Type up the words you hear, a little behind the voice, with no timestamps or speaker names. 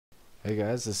Hey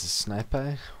guys, this is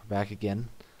Snipeye, back again.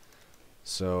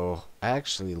 So, I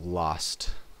actually lost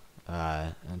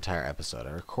an entire episode. I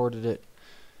recorded it,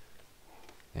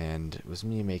 and it was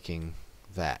me making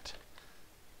that.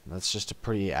 And that's just a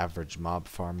pretty average mob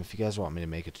farm. If you guys want me to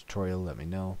make a tutorial, let me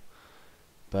know.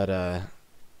 But, I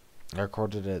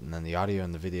recorded it, and then the audio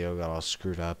and the video got all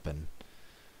screwed up, and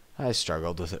I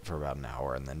struggled with it for about an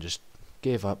hour, and then just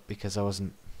gave up because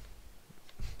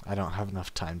I don't have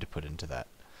enough time to put into that.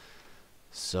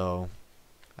 So,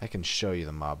 I can show you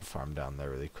the mob farm down there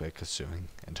really quick, assuming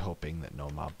and hoping that no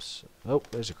mobs... Oh,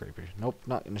 there's a creeper. Nope,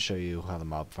 not going to show you how the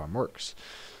mob farm works.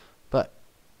 But,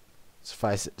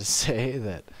 suffice it to say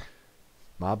that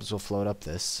mobs will float up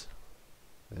this.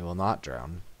 They will not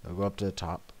drown. They'll go up to the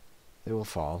top. They will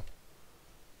fall.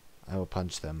 I will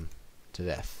punch them to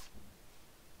death.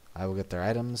 I will get their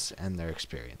items and their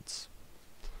experience.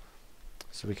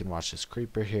 So we can watch this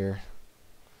creeper here.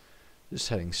 Just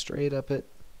heading straight up it.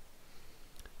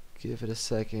 Give it a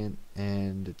second,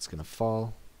 and it's gonna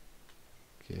fall.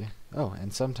 Okay. Oh,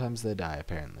 and sometimes they die,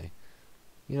 apparently.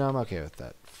 You know, I'm okay with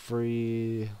that.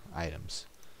 Free items.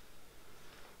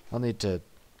 I'll need to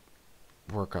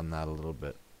work on that a little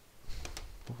bit.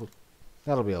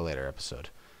 That'll be a later episode.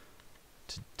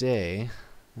 Today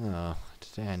I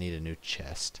need a new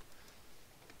chest.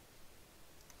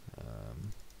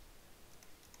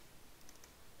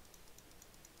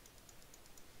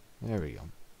 There we go.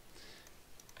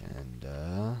 And,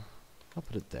 I'll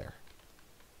put it there.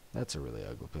 That's a really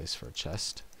ugly place for a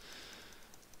chest.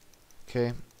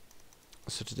 Okay.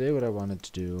 So today what I wanted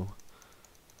to do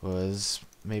was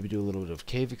maybe do a little bit of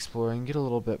cave exploring, get a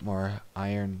little bit more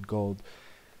iron, gold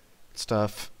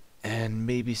stuff, and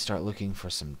maybe start looking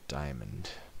for some diamond,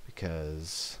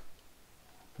 because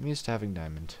I'm used to having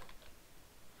diamond.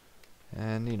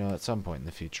 And, you know, at some point in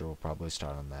the future we'll probably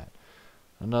start on that.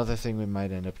 Another thing we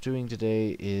might end up doing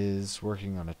today is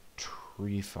working on a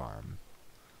tree farm.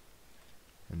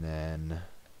 And then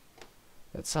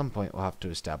at some point we'll have to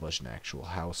establish an actual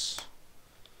house.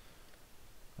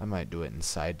 I might do it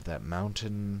inside that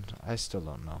mountain. I still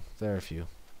don't know. There are a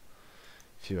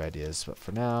few ideas, but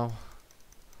for now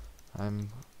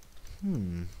one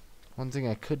thing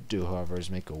I could do, however, is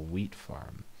make a wheat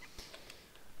farm.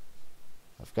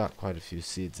 I've got quite a few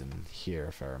seeds in here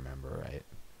if I remember right.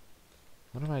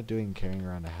 What am I doing carrying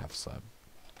around a half slab?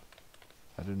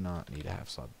 I do not need a half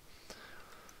slab.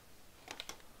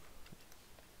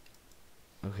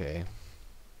 Okay.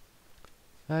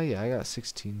 Yeah, I got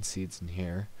 16 seeds in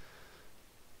here.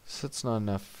 So that's not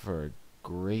enough for a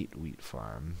great wheat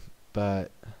farm.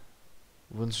 But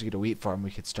once we get a wheat farm,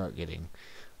 we could start getting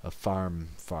a farm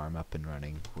up and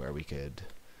running where we could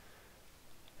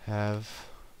have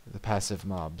the passive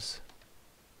mobs.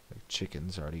 Like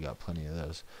chickens, already got plenty of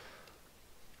those.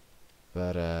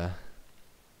 But, I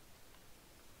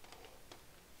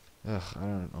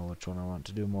don't know which one I want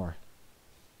to do more.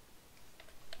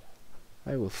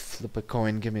 I will flip a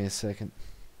coin, give me a second.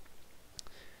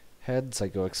 Heads, I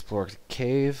go explore the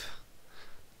cave.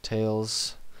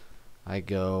 Tails, I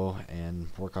go and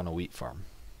work on a wheat farm.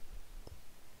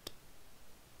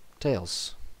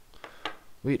 Tails.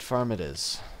 Wheat farm it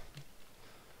is.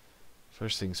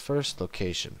 First things first,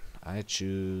 location. I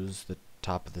choose the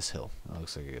top of this hill. That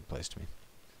looks like a good place to me.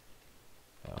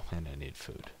 Oh, and I need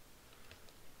food.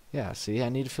 Yeah, see, I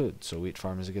need food, so wheat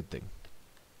farm is a good thing.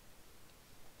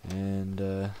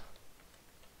 And,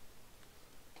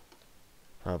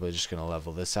 probably just gonna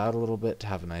level this out a little bit to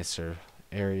have a nicer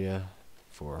area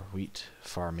for wheat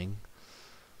farming.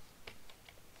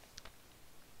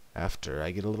 After I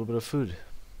get a little bit of food.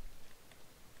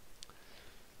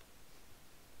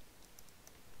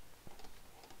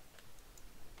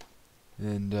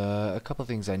 And a couple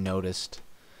things I noticed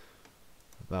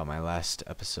about my last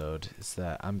episode is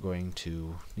that I'm going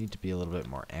to need to be a little bit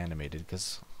more animated,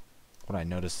 because what I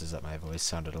noticed is that my voice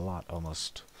sounded a lot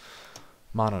almost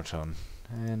monotone,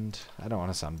 and I don't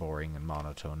want to sound boring and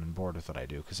monotone and bored with what I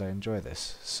do, because I enjoy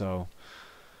this. So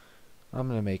I'm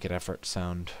going to make an effort to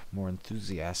sound more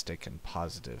enthusiastic and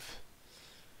positive.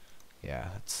 Yeah,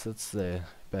 that's the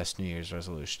best New Year's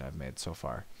resolution I've made so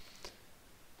far.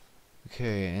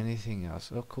 Okay, anything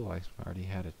else? Oh, cool, I already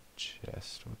had a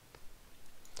chest.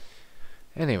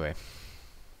 Anyway.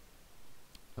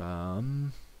 I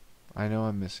know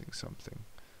I'm missing something.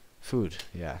 Food.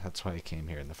 Yeah, that's why I came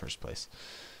here in the first place.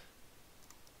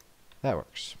 That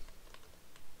works.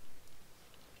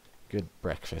 Good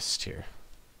breakfast here.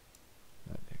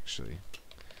 Actually,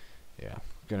 yeah.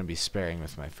 I'm gonna be sparing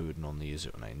with my food and only use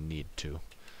it when I need to,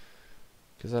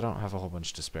 because I don't have a whole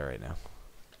bunch to spare right now.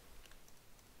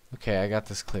 Okay, I got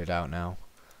this cleared out now.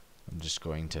 I'm just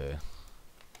going to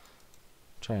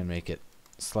try and make it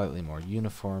slightly more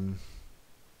uniform.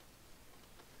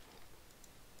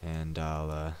 And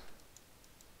then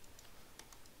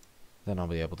I'll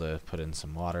be able to put in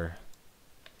some water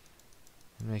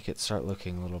and make it start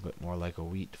looking a little bit more like a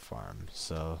wheat farm.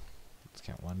 So let's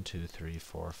count 1, 2, 3,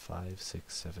 4, 5,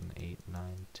 6, 7, 8, 9,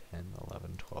 10,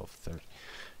 11, 12, 13.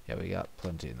 Yeah, we got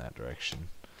plenty in that direction.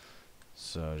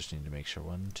 So I just need to make sure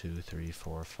 1, 2, 3,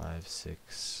 4, 5,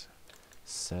 6,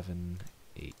 7,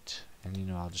 8. And you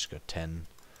know, I'll just go 10.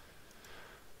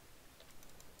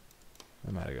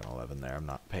 I might have gone 11 there. I'm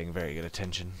not paying very good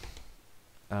attention.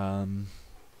 And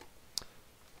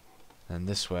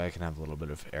this way I can have a little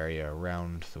bit of area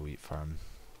around the wheat farm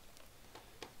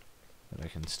that I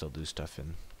can still do stuff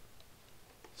in.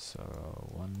 So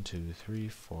 1, 2, 3,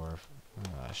 4.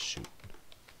 Shoot.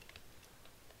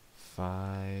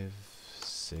 5,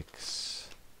 6,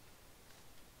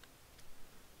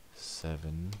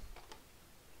 7,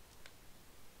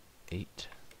 8.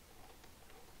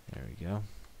 There we go.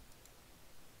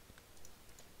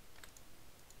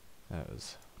 That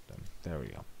was done. There we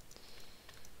go.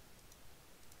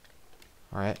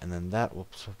 Alright, and then that will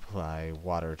supply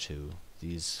water to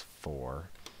these 4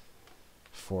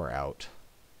 out.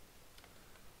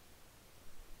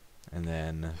 And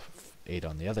then 8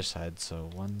 on the other side, so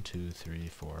 1, 2, 3,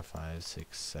 4, 5,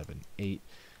 6, 7, 8.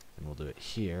 And we'll do it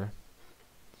here.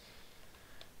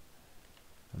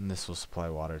 And this will supply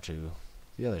water to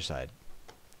the other side.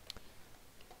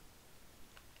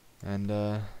 And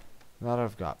now that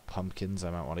I've got pumpkins,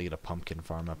 I might want to get a pumpkin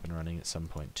farm up and running at some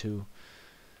point too.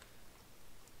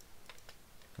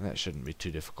 And that shouldn't be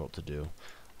too difficult to do.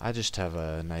 I just have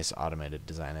a nice automated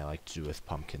design I like to do with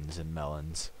pumpkins and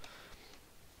melons.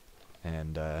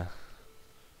 And I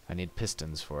need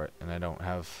pistons for it, and I don't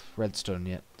have redstone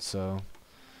yet, so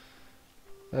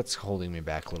that's holding me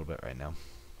back a little bit right now.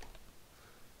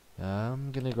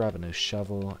 I'm gonna grab a new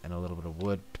shovel and a little bit of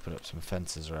wood to put up some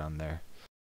fences around there.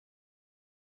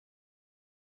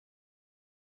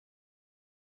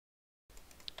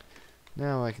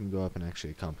 Now I can go up and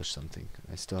actually accomplish something.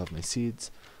 I still have my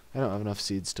seeds. I don't have enough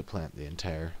seeds to plant the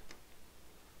entire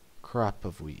crop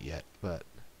of wheat yet, but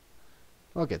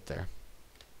I'll get there.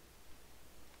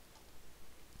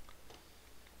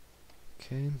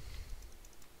 Okay.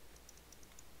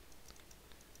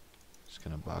 Just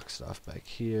gonna box it off back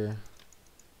here.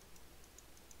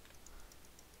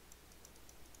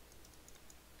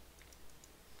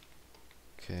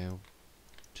 Okay,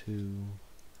 2,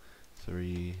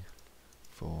 3,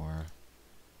 4.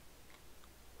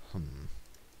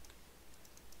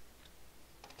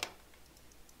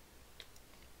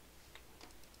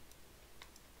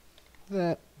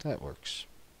 That works.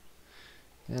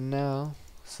 And now,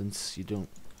 since you don't,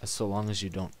 so long as you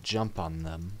don't jump on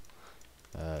them,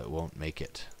 it won't make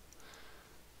it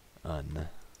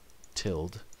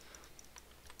untilled.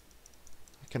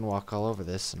 I can walk all over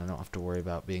this, and I don't have to worry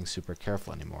about being super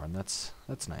careful anymore, and that's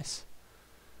nice.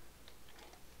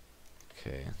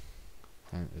 Okay,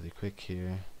 plant really quick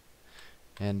here.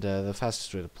 And the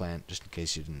fastest way to plant, just in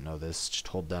case you didn't know this, just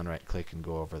hold down right click and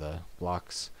go over the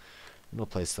blocks. And it'll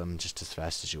place them just as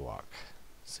fast as you walk.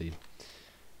 See?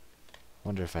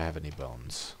 Wonder if I have any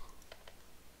bones.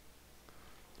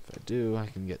 If I do, I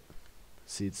can get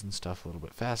seeds and stuff a little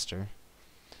bit faster.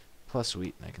 Plus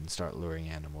wheat, and I can start luring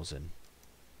animals in.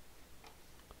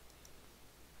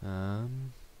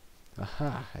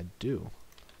 Aha, I do.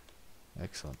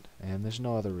 Excellent. And there's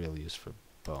no other real use for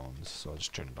bones, so I'll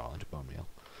just turn it all into bone meal.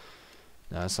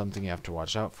 Now, something you have to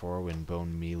watch out for when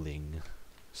bone mealing.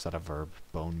 Is that a verb?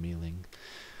 Bone mealing.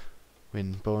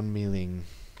 When bone mealing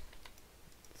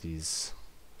these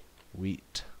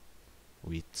wheats,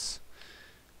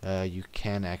 you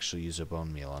can actually use a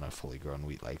bone meal on a fully grown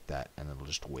wheat like that, and it'll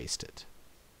just waste it.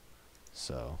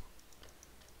 So,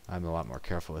 I'm a lot more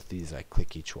careful with these. I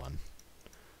click each one.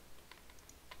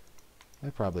 I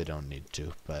probably don't need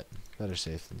to, but better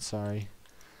safe than sorry.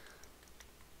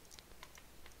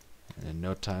 And in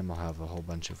no time I'll have a whole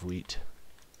bunch of wheat.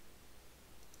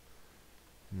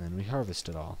 And then we harvest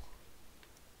it all.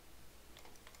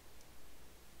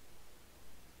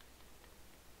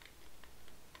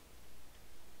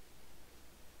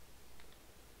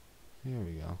 Here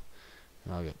we go.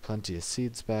 And I'll get plenty of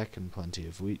seeds back and plenty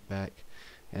of wheat back.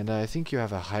 And I think you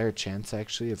have a higher chance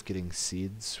actually of getting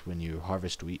seeds when you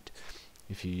harvest wheat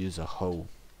if you use a hoe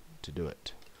to do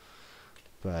it.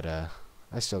 But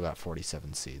I still got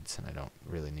 47 seeds and I don't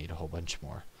really need a whole bunch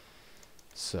more.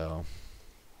 So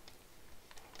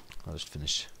I'll just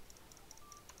finish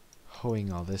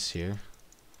hoeing all this here.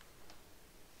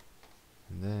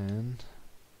 And then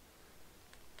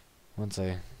once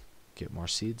I get more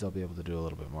seeds, I'll be able to do a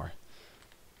little bit more.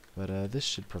 But this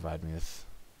should provide me with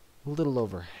a little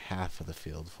over half of the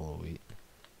field full of wheat.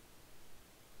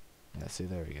 Yeah, see,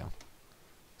 there we go.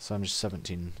 So I'm just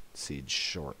 17 seeds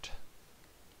short.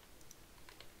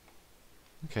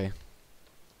 Okay.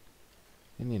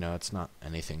 And you know, it's not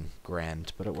anything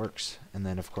grand, but it works. And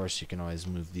then of course you can always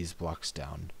move these blocks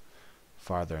down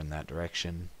farther in that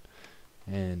direction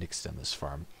and extend this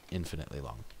farm infinitely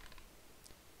long.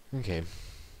 Okay.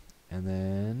 And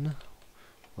then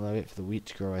while I wait for the wheat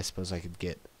to grow, I suppose I could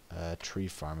get a tree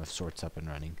farm of sorts up and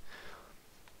running.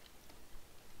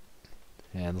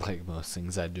 And like most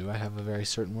things I do, I have a very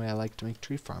certain way I like to make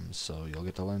tree farms, so you'll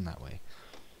get to learn that way.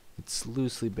 It's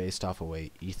loosely based off a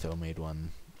way Etho made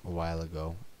one a while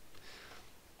ago,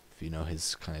 if you know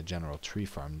his kind of general tree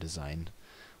farm design,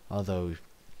 although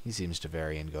he seems to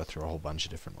vary and go through a whole bunch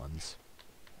of different ones.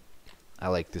 I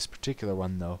like this particular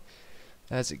one though,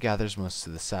 as it gathers most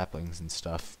of the saplings and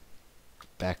stuff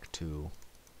back to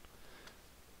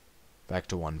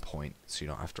one point, so you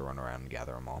don't have to run around and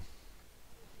gather them all.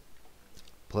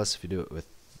 Plus, if you do it with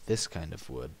this kind of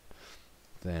wood,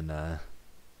 then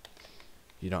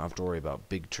you don't have to worry about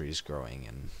big trees growing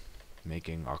and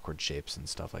making awkward shapes and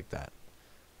stuff like that.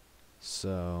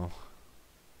 So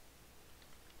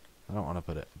I don't want to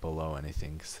put it below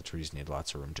anything because the trees need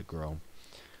lots of room to grow.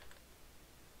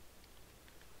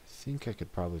 I think I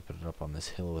could probably put it up on this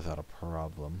hill without a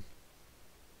problem.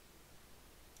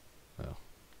 Oh,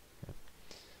 yeah.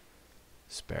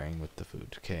 Sparing with the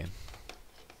food. Okay.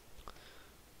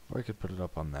 Or I could put it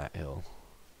up on that hill.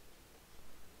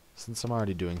 Since I'm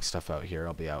already doing stuff out here,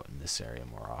 I'll be out in this area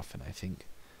more often, I think.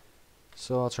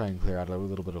 So I'll try and clear out a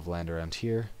little bit of land around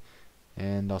here,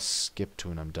 and I'll skip to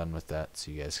when I'm done with that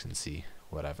so you guys can see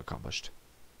what I've accomplished.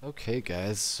 Okay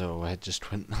guys, so I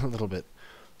just went a little bit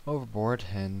overboard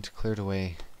and cleared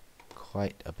away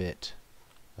quite a bit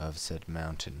of said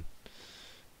mountain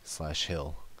slash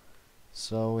hill.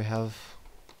 So we have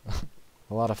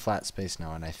a lot of flat space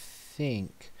now, and I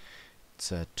think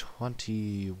it's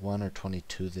 21 or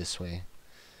 22 this way.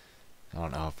 I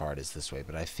don't know how far it is this way,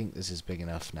 but I think this is big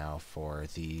enough now for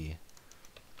the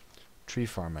tree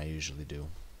farm I usually do.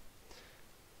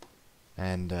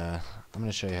 And I'm going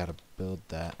to show you how to build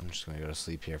that. I'm just going to go to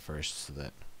sleep here first so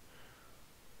that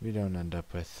we don't end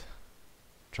up with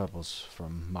troubles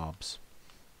from mobs.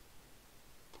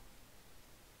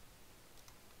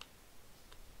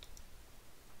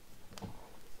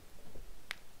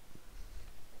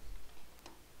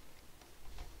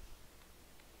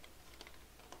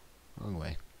 Wrong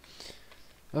way.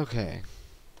 Okay.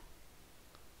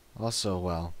 Also,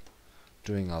 while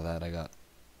doing all that, I got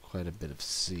quite a bit of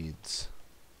seeds.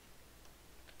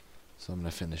 So I'm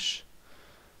going to finish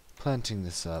planting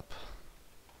this up.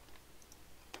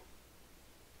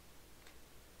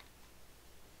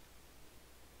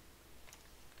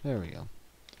 There we go.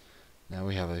 Now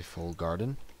we have a full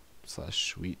garden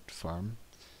slash wheat farm.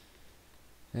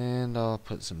 And I'll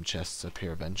put some chests up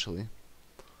here eventually.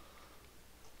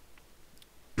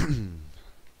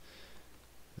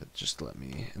 Just let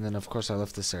me, and then of course I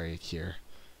left this area here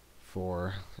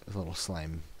for a little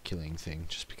slime killing thing,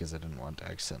 just because I didn't want to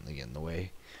accidentally get in the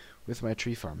way with my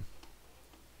tree farm,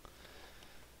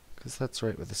 because that's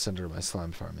right where the center of my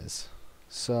slime farm is.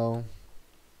 So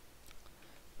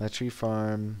my tree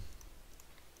farm,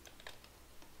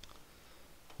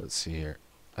 let's see here,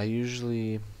 I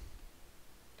usually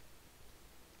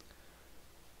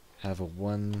have a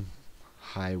one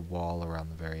high wall around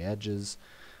the very edges,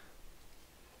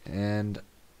 and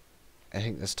I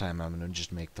think this time I'm going to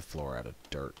just make the floor out of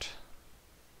dirt.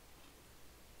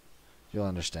 You'll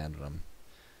understand what I'm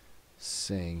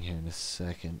saying here in a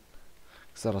second,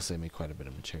 because that'll save me quite a bit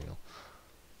of material.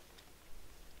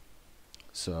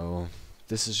 So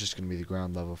this is just going to be the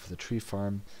ground level for the tree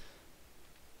farm,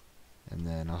 and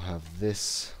then I'll have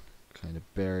this kind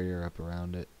of barrier up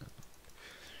around it.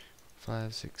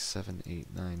 5, 6, 7, 8,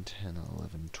 9, 10,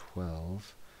 11,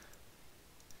 12.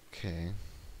 Okay. 1,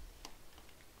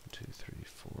 2, 3,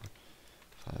 4,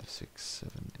 5, 6,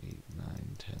 7, 8, 9,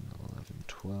 10, 11,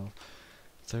 12,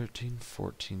 13,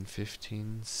 14,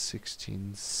 15,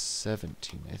 16,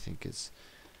 17, I think is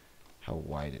how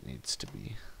wide it needs to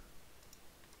be.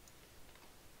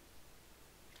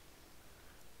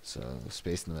 So the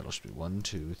space in the middle should be 1,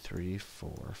 2, 3,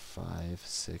 4, 5,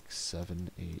 6,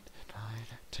 7, 8, 9,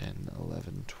 10,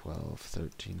 11, 12,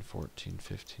 13, 14,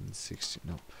 15, 16.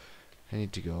 Nope. I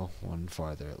need to go one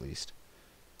farther at least.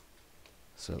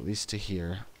 So at least to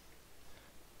here.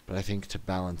 But I think to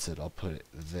balance it, I'll put it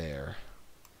there.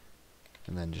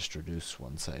 And then just reduce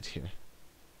one side here.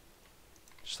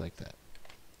 Just like that.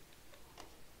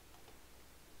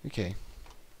 Okay.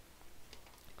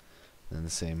 Then the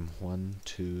same 1,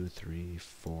 2, 3,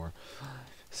 4, 5,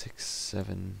 6,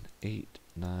 7, 8,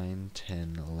 9,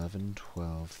 10, 11,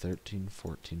 12, 13,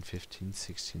 14, 15,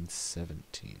 16,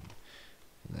 17.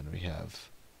 And then we have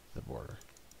the border.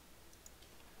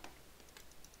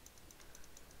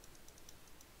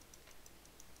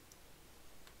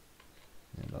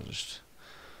 And I'll just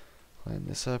line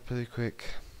this up really quick.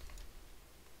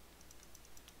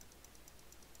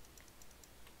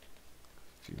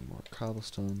 A few more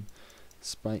cobblestone.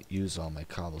 This might use all my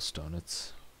cobblestone.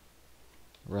 It's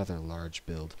a rather large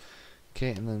build.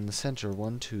 Okay, and then in the center,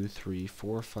 1, 2, 3,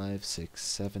 4, 5, 6,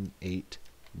 7, 8,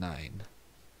 9.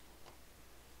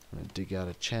 I'm going to dig out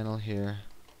a channel here.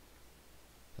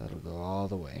 That'll go all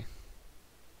the way.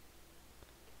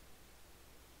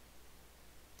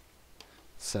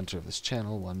 Center of this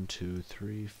channel, 1, 2,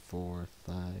 3, 4,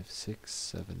 5, 6,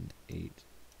 7, 8,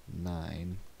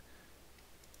 9.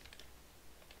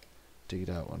 Dig it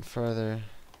out one further.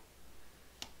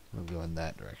 We'll go in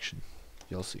that direction.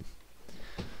 You'll see.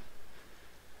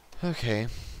 Okay.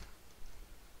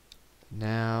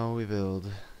 Now we build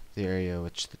the area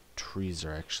which the trees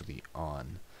are actually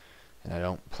on. And I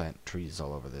don't plant trees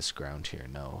all over this ground here,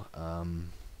 no.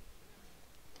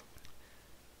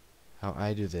 How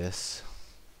I do this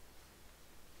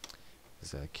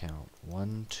is I count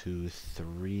 1, 2,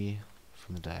 3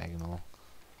 from the diagonal.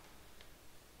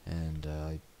 And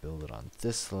I build it on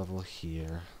this level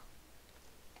here.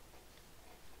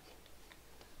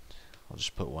 I'll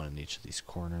just put one in each of these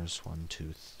corners. 1,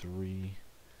 2, 3.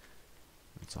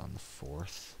 It's on the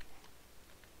 4th.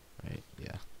 Right,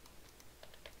 yeah.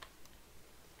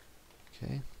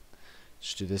 Okay.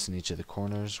 Just do this in each of the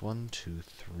corners. 1, 2,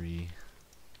 3.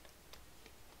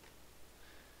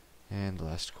 And the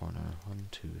last corner. 1,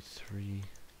 2, 3.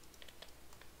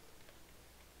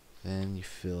 Then you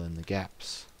fill in the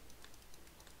gaps.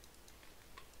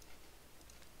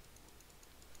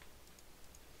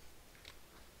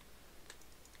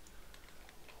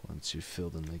 Once you've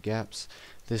filled in the gaps,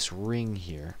 this ring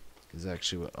here is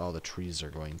actually what all the trees are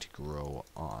going to grow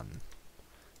on.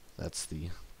 That's the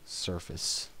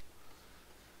surface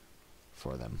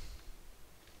for them.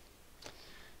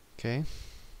 Okay.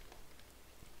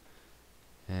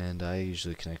 And I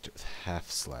usually connect it with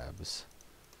half slabs.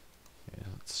 Okay,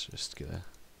 let's just get a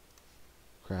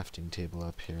crafting table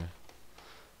up here.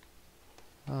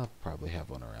 I'll probably have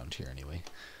one around here anyway.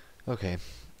 Okay.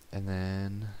 And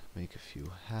then make a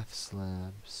few half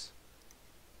slabs.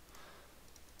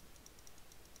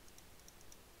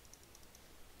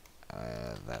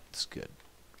 That's good.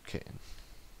 Okay.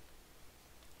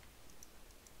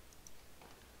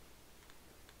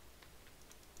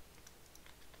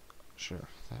 Sure,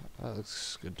 that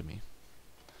looks good to me.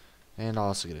 And I'll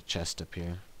also get a chest up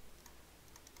here.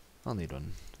 I'll need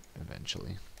one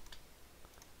eventually.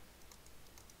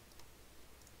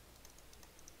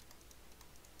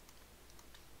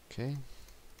 Okay.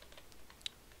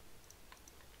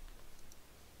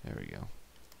 There we go.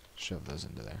 Shove those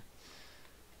into there.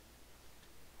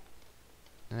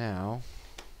 Now,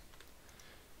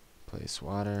 place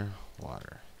water,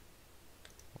 water,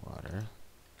 water.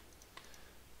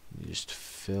 You just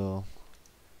fill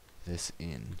this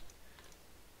in.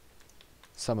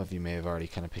 Some of you may have already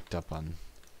kind of picked up on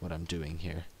what I'm doing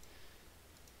here.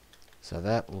 So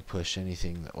that will push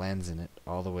anything that lands in it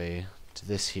all the way to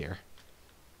this here.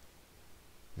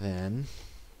 Then,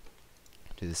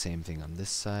 do the same thing on this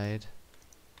side.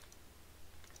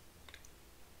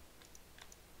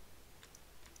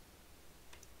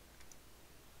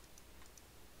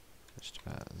 Just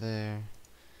about there.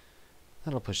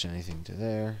 That'll push anything to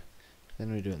there.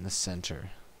 Then we do it in the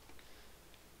center.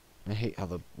 I hate how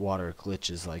the water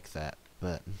glitches like that,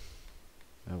 but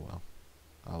oh well.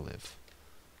 I'll live.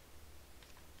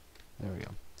 There we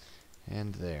go.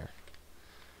 And there.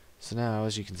 So now,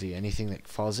 as you can see, anything that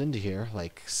falls into here,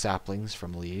 like saplings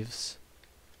from leaves,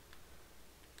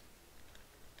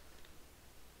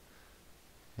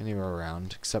 anywhere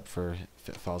around, except for if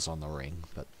it falls on the ring,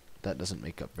 but that doesn't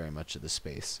make up very much of the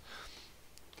space.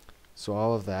 So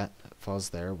all of that falls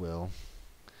there will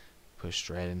push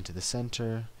right into the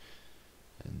center,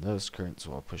 and those currents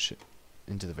will push it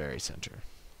into the very center.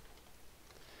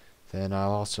 Then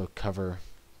I'll also cover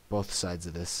both sides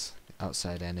of this,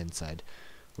 outside and inside,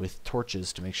 with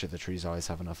torches to make sure the trees always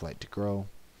have enough light to grow.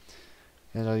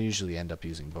 And I'll usually end up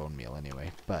using bone meal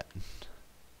anyway, but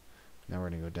now we're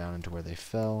going to go down into where they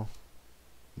fell.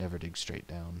 Never dig straight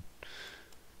down.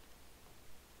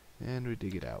 And we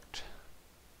dig it out.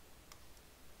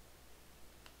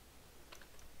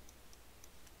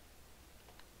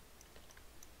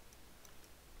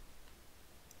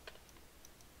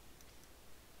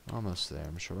 Almost there,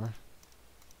 I'm sure.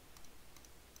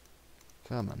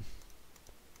 Come on.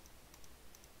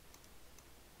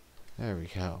 There we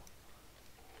go.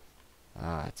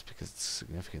 Ah, it's because it's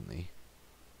significantly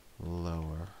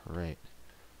lower. Right.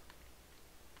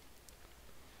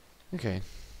 Okay.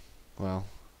 Well,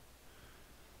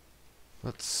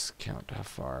 let's count how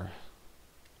far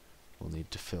we'll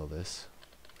need to fill this.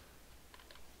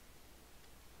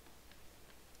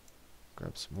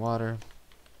 Grab some water.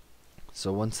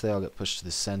 So once they all get pushed to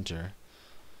the center,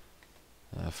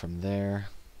 from there,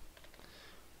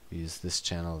 we use this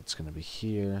channel. It's going to be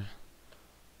here.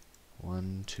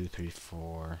 1, 2, 3,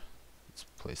 4. Let's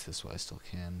place this while I still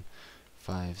can.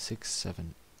 5, 6,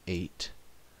 7, 8.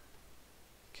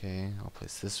 Okay, I'll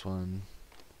place this one.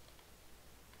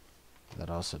 That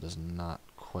also does not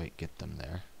quite get them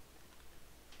there.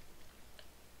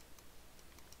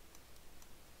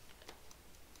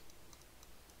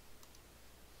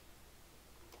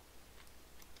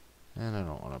 And I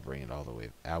don't want to bring it all the way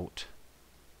out.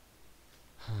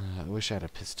 I wish I had a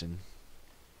piston,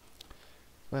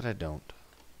 but I don't.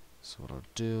 So what I'll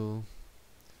do,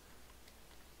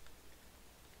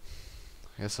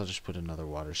 I guess I'll just put another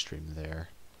water stream there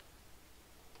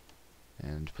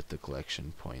and put the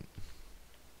collection point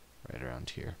right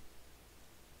around here.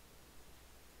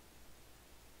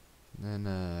 And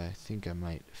then I think I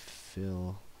might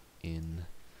fill in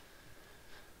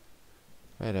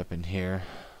right up in here.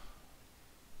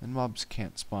 And mobs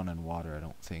can't spawn in water, I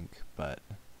don't think, but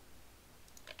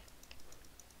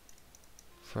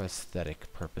for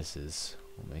aesthetic purposes,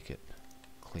 we'll make it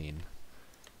clean.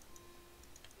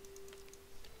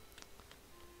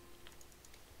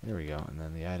 There we go, and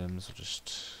then the items will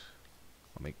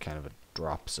I'll make kind of a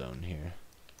drop zone here.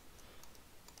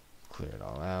 Clear it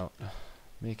all out,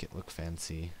 make it look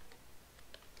fancy.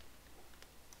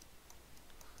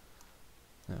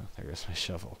 Oh, there goes my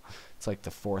shovel. It's like the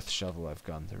 4th shovel I've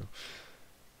gone through,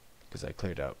 because I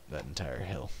cleared out that entire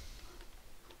hill.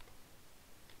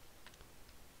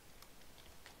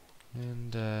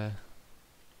 And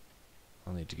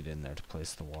I'll need to get in there to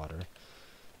place the water.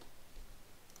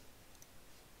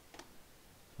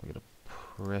 I'll get a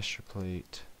pressure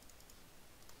plate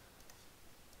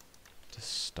to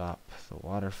stop the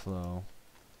water flow.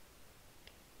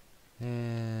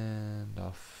 And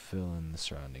I'll fill in the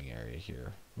surrounding area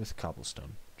here with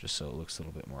cobblestone, just so it looks a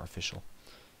little bit more official.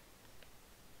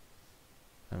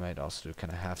 I might also do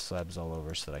kind of half slabs all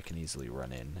over so that I can easily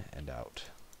run in and out.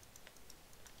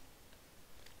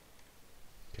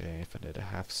 Okay, if I did a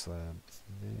half slab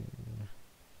there.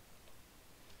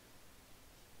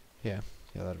 Yeah,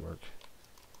 that'd work.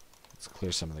 Let's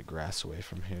clear some of the grass away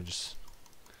from here, just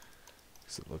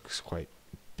because it looks quite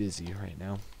busy right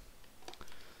now.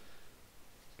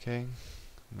 Okay,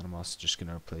 and then I'm also just going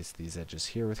to replace these edges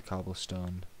here with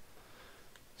cobblestone,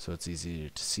 so it's easier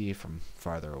to see from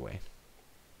farther away.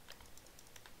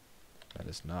 That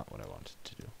is not what I wanted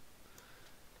to do.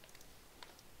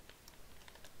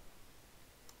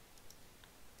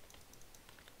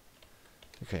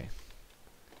 Okay,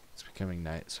 it's becoming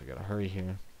night, so I gotta hurry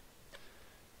here.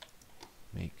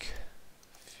 Make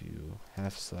a few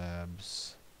half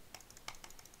slabs.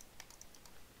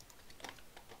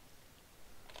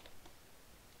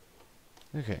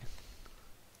 Okay.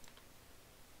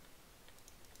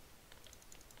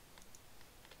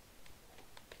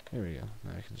 There we go.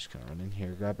 Now I can just kind of run in here,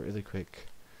 grab it really quick,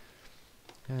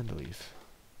 and leave.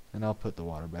 And I'll put the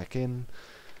water back in.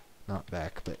 Not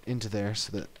back, but into there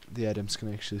so that the items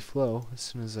can actually flow as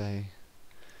soon as I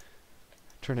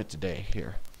turn it to day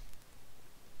here.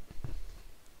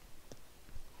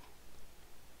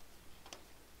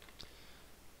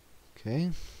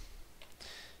 Okay.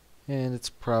 And it's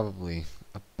probably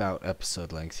about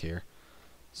episode length here.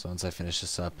 So once I finish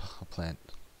this up, I'll plant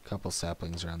a couple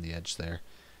saplings around the edge there.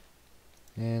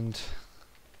 And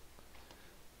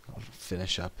I'll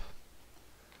finish up.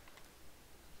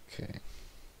 Okay.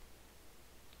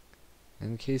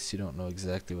 In case you don't know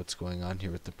exactly what's going on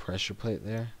here with the pressure plate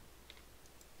there,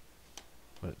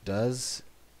 what it does,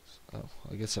 oh,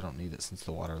 I guess I don't need it since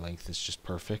the water length is just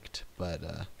perfect, but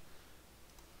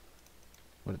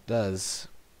what it does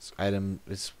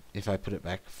is if I put it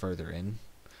back further in,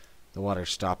 the water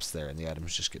stops there and the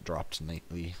items just get dropped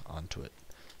neatly onto it.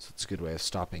 So it's a good way of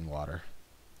stopping water.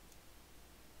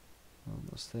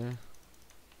 Almost there.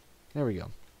 There we go.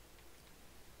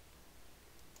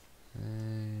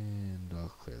 And I'll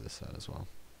clear this out as well.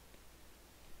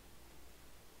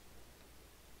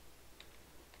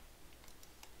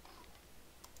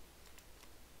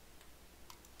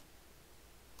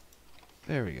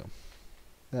 There we go.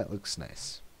 That looks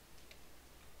nice.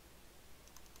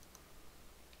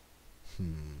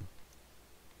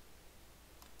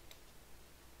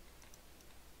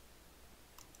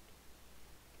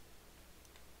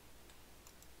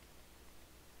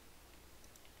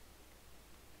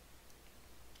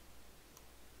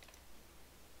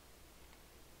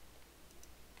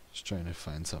 Just trying to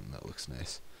find something that looks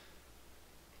nice.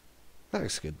 That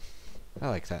looks good. I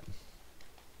like that.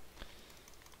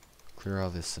 Clear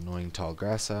all this annoying tall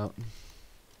grass out.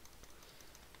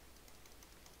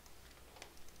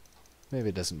 Maybe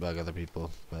it doesn't bug other people,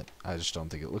 but I just don't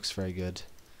think it looks very good.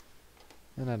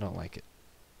 And I don't like it.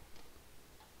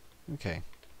 Okay.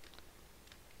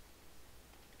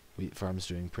 Wheat farm's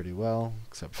doing pretty well,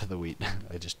 except for the wheat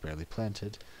I just barely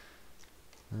planted.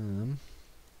 And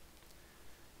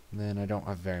then I don't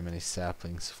have very many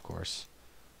saplings, of course.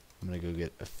 I'm going to go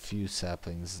get a few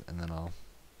saplings, and then I'll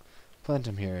plant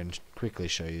them here and quickly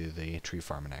show you the tree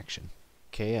farm in action.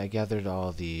 Okay, I gathered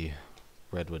all the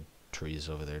redwood trees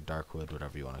over there, dark wood,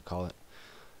 whatever you want to call it.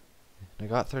 I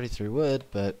got 33 wood,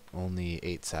 but only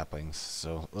 8 saplings,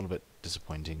 so a little bit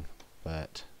disappointing,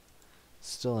 but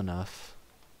still enough.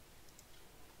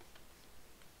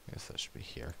 I guess that should be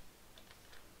here.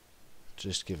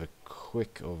 Just give a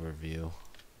quick overview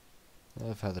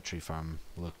of how the tree farm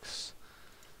looks.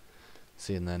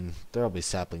 See, and then there'll be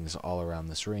saplings all around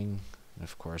this ring, and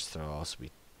of course there'll also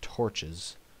be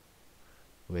torches,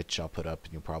 which I'll put up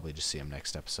and you'll probably just see them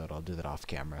next episode. I'll do that off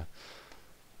camera.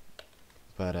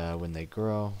 But when they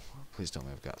grow, please tell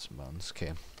me I've got some bones.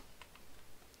 Okay.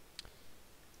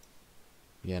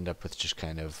 You end up with just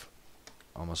kind of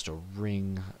almost a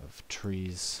ring of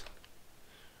trees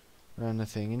around the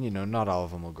thing. And you know, not all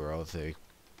of them will grow. They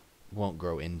won't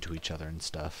grow into each other and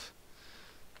stuff.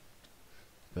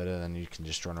 But then you can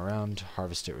just run around,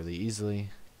 harvest it really easily.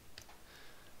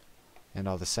 And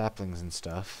all the saplings and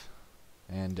stuff,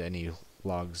 and any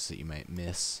logs that you might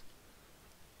miss,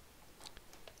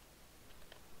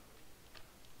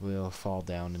 will fall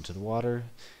down into the water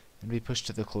and be pushed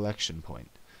to the collection point.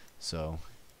 So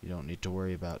you don't need to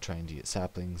worry about trying to get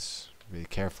saplings really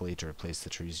carefully to replace the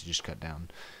trees you just cut down,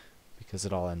 because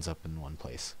it all ends up in one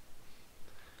place.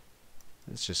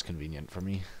 It's just convenient for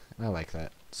me, and I like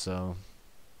that. So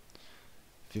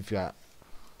if you've got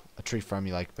a tree farm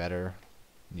you like better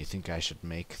and you think I should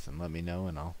make, then let me know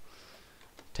and I'll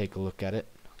take a look at it.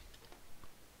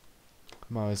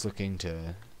 I'm always looking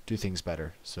to do things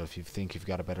better, so if you think you've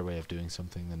got a better way of doing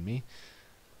something than me,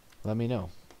 let me know.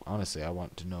 Honestly, I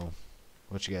want to know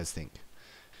what you guys think.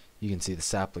 You can see the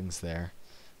saplings there.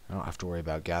 I don't have to worry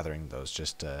about gathering those,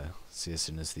 just see as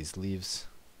soon as these leaves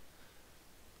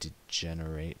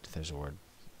degenerate. There's a word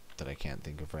that I can't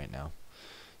think of right now.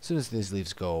 As soon as these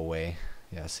leaves go away,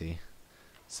 yeah, see,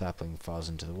 sapling falls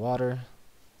into the water.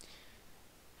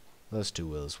 Those two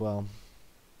will as well,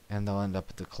 and they'll end up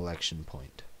at the collection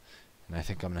point. And I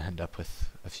think I'm going to end up with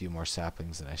a few more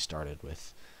saplings than I started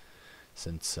with,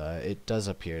 since it does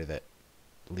appear that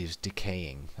leaves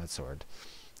decaying, that's the word.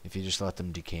 If you just let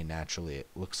them decay naturally, it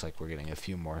looks like we're getting a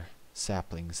few more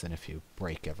saplings than if you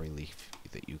break every leaf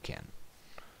that you can.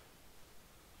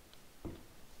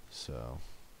 So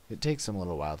it takes them a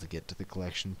little while to get to the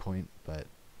collection point, but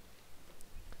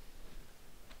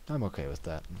I'm okay with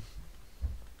that.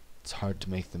 It's hard to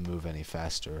make them move any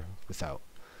faster without,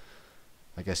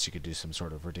 I guess you could do some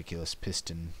sort of ridiculous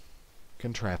piston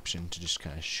contraption to just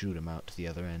kind of shoot them out to the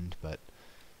other end, but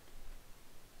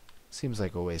seems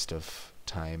like a waste of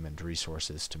time and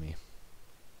resources to me.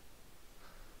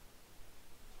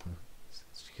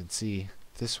 As you can see,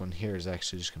 this one here is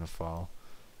actually just going to fall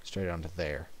straight onto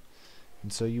there.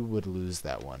 And so you would lose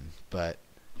that one, but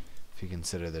if you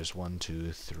consider there's 1,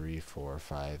 2, 3, 4,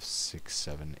 5, 6,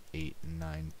 7, 8,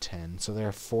 9, 10. So there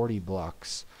are 40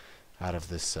 blocks out of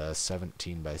this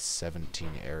 17 by 17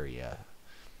 area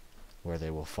where they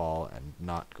will fall and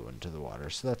not go into the water.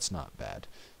 So that's not bad.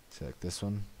 See, like this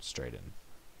one, straight in.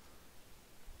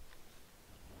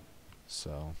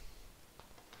 So,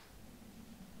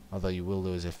 although you will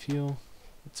lose a few,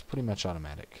 it's pretty much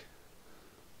automatic.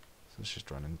 So let's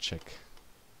just run and check.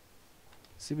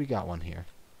 See, we got one here.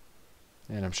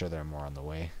 And I'm sure there are more on the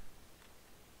way.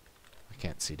 I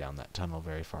can't see down that tunnel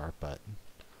very far, but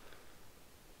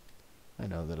I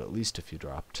know that at least a few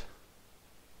dropped.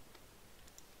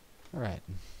 Alright.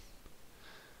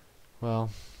 Well,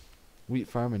 wheat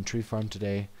farm and tree farm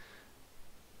today.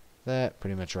 That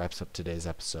pretty much wraps up today's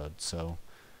episode. So,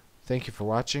 thank you for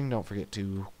watching. Don't forget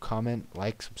to comment,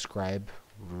 like, subscribe.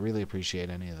 Really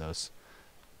appreciate any of those.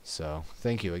 So,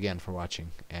 thank you again for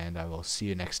watching, and I will see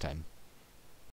you next time.